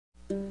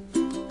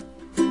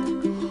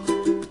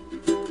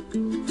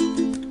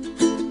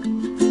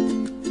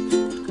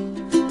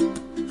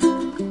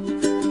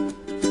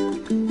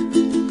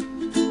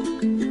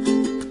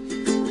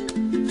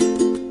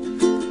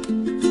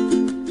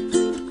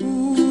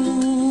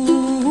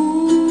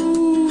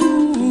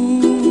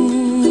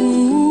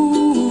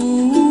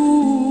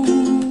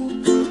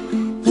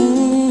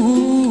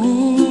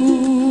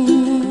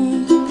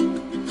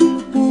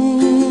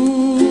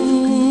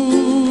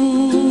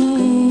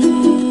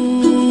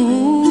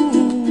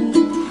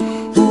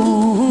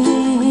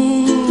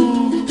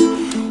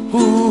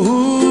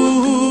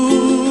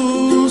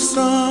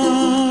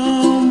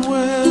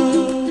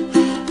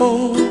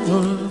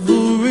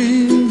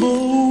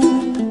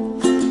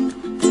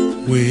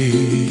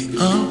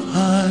up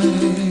high,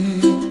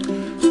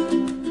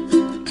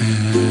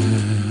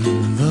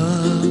 and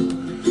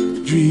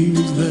the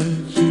dreams that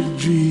you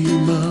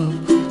dream of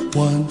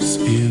once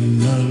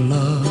in a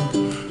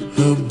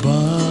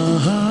lullaby.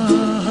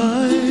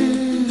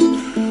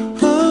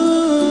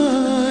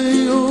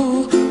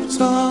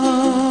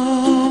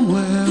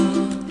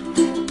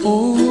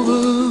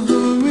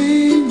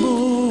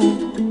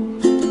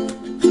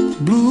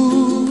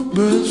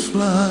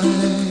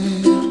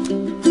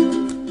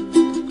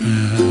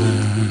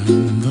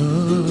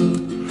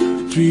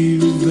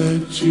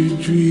 You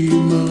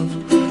dream of,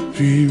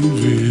 dreams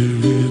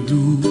really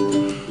do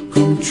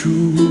come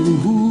true.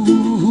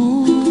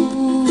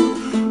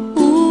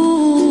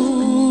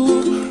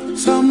 Ooh,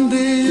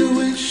 someday you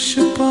wish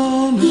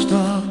upon a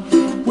star,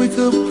 wake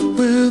up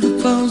where the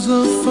clouds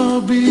are far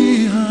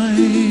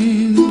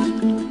behind.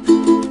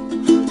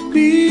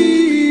 Be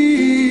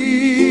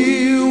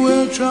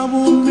where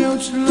trouble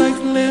melts like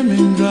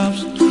lemon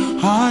drops,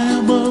 high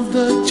above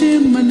the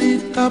chimney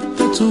top.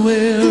 That's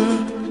where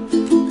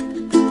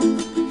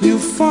you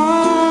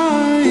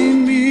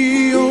find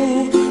me,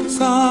 oh,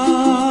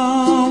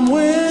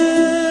 somewhere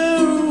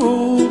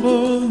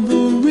over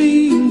the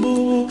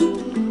rainbow.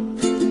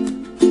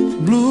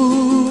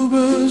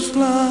 Bluebirds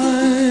fly,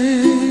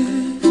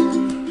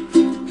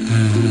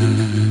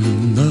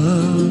 and the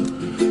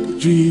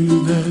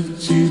dreams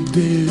that you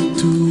dare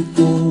to,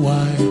 oh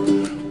why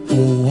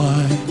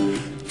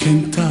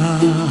can't I?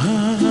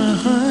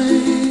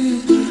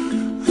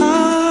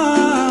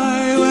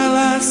 Well,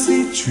 I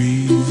see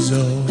trees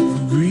of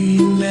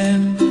green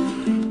and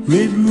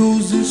red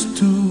roses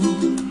too.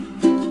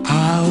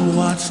 I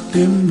watch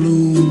them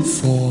bloom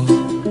for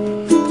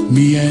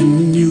me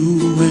and you,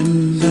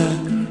 and I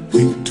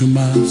think to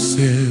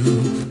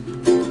myself,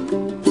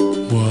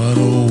 what a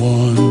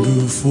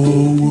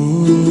wonderful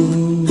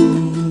world.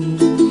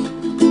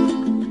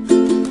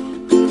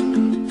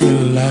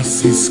 Well, I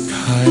see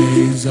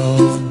skies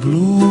of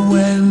blue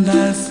and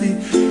I see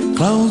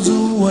clouds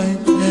of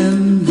white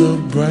and the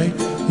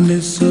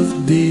brightness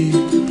of day.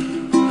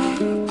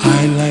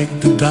 I like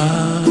the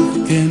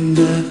dark and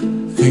I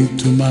think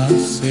to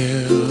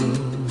myself,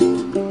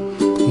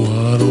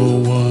 what a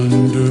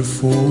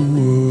wonderful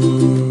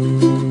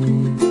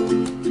world.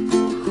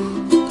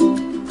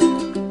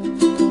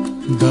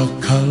 The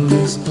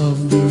colors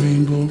of the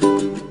rainbow,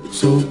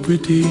 so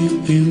pretty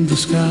in the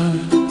sky,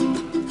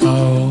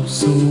 are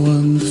also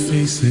on the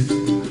faces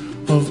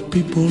of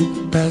people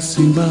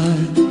passing by.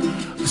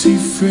 I see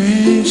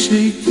friends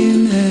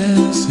shaking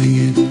hands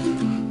singing,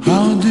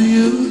 how do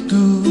you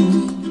do?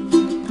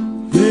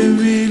 They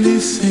really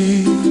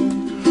say,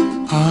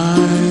 I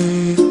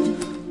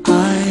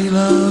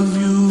love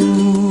you.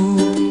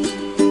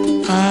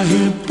 I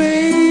hear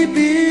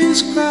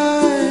babies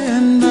cry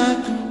and I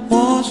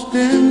watch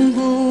them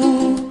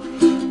grow.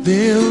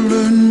 They'll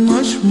learn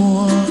much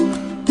more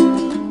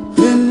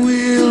than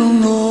we'll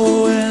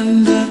know,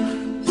 and I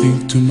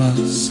think to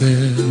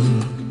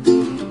myself,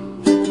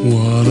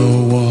 what a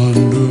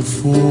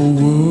wonderful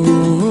world.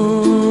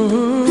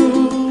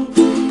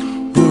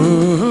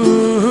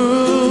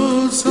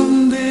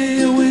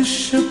 Someday I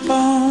wish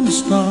upon a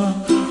star,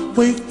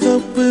 wake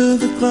up where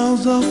the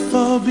clouds are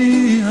far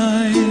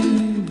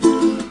behind.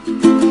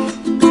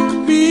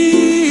 Be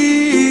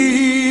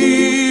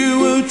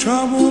where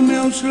trouble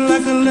melts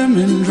like a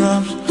lemon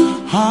drops,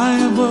 high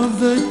above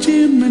the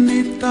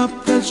chimney top.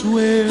 That's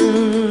where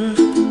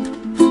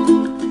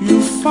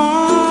you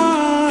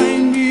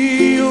find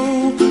me,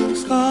 oh,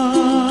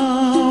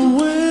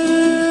 somewhere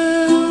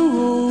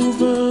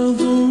over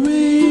the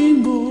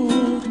rainbow,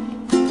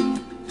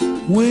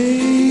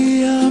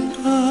 way up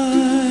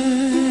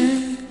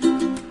high.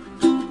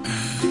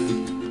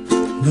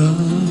 And the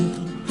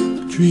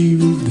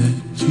dreams that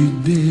you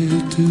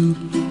dare to,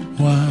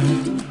 why,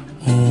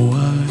 oh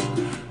why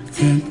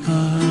can't I?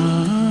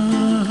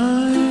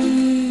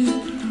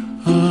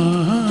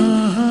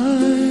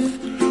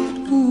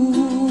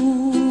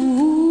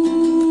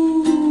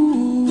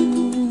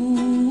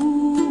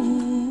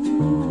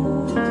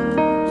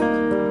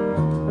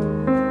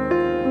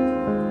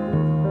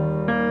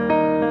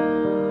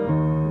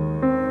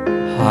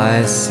 I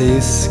see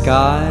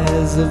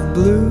skies of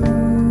blue,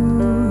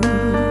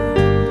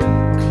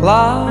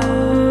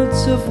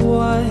 clouds of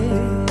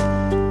white,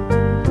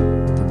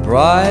 the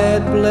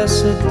bright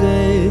blessed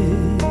day,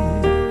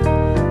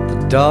 the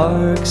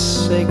dark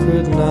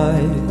sacred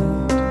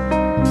night,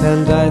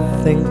 and I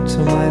think to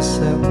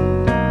myself,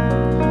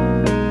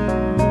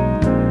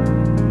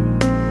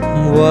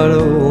 what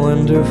a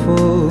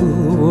wonderful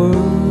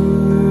world.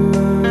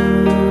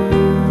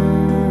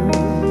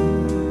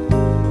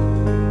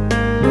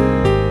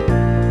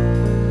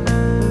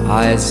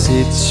 I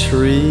see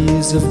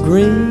trees of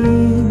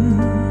green,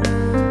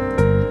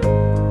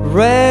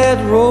 red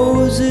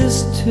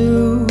roses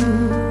too.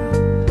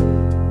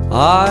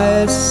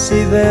 I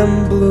see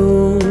them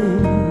bloom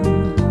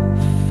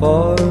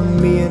for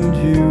me and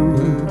you,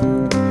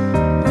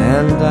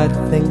 and I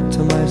think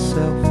to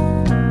myself,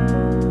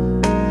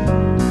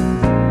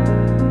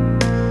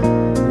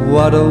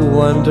 What a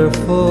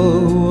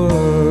wonderful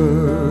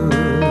world.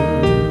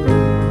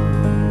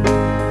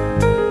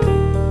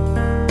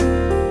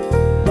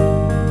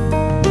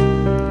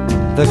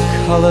 The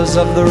colors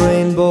of the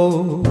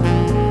rainbow,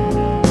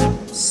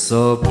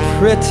 so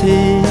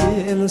pretty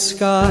in the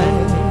sky,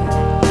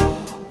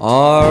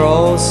 are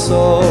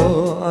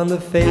also on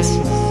the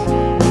faces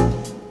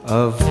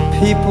of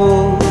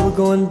people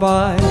going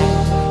by.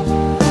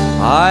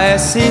 I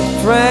see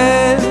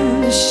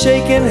friends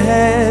shaking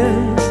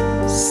hands,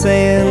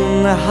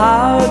 saying,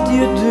 how do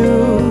you do?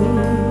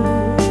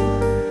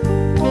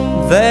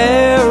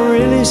 They're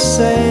really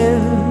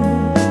saying,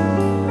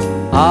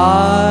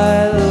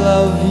 I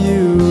love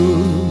you.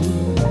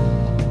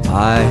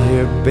 I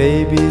hear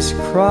babies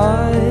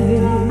cry,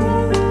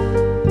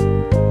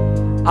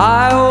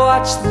 I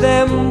watch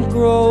them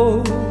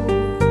grow.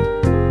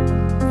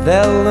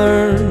 They'll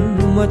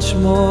learn much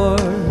more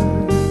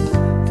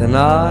than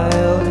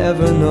I'll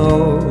ever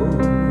know.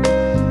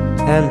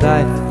 And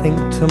I think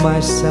to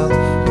myself,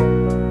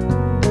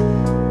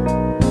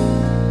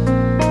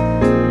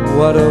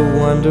 what a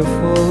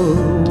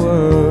wonderful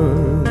world.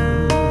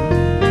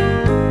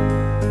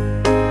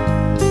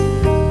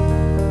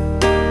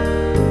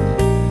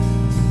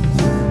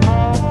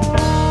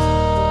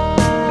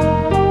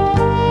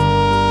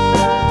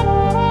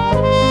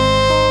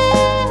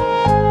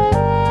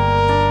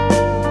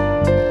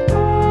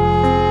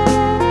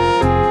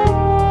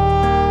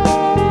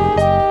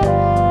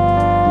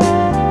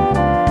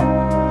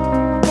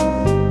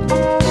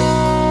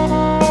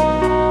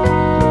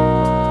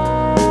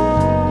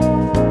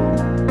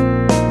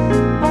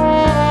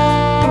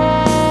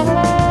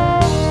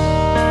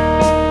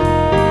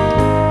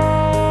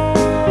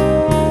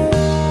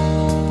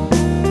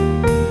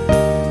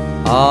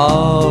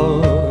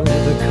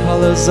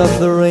 Of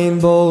the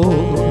rainbow,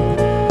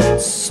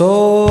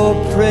 so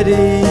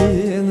pretty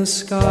in the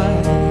sky,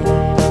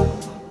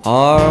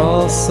 are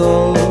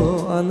also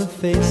on the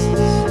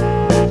faces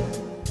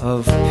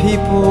of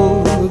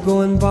people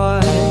going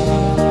by.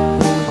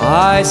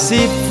 I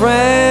see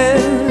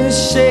friends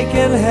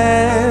shaking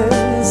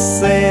hands,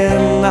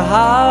 saying,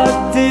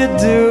 how do you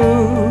do?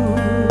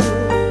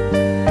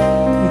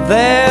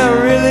 They're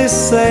really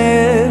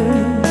saying,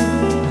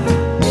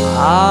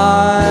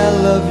 I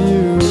love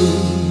you.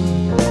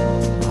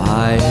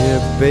 I hear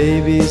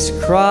babies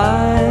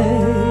cry,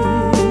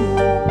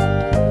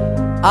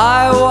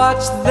 I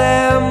watch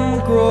them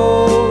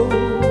grow.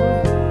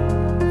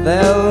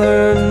 They'll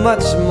learn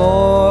much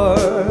more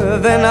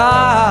than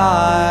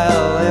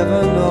I'll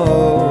ever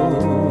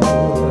know.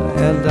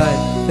 And I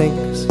think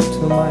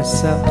to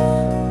myself,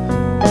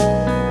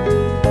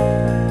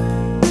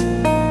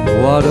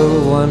 what a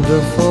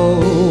wonderful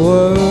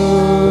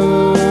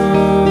world.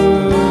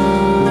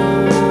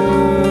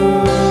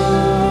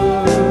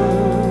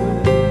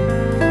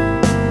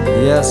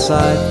 Yes,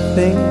 I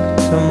think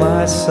to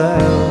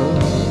myself,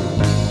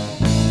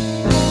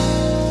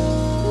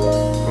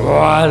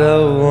 what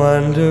a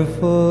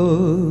wonderful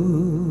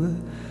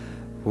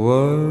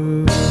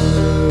world.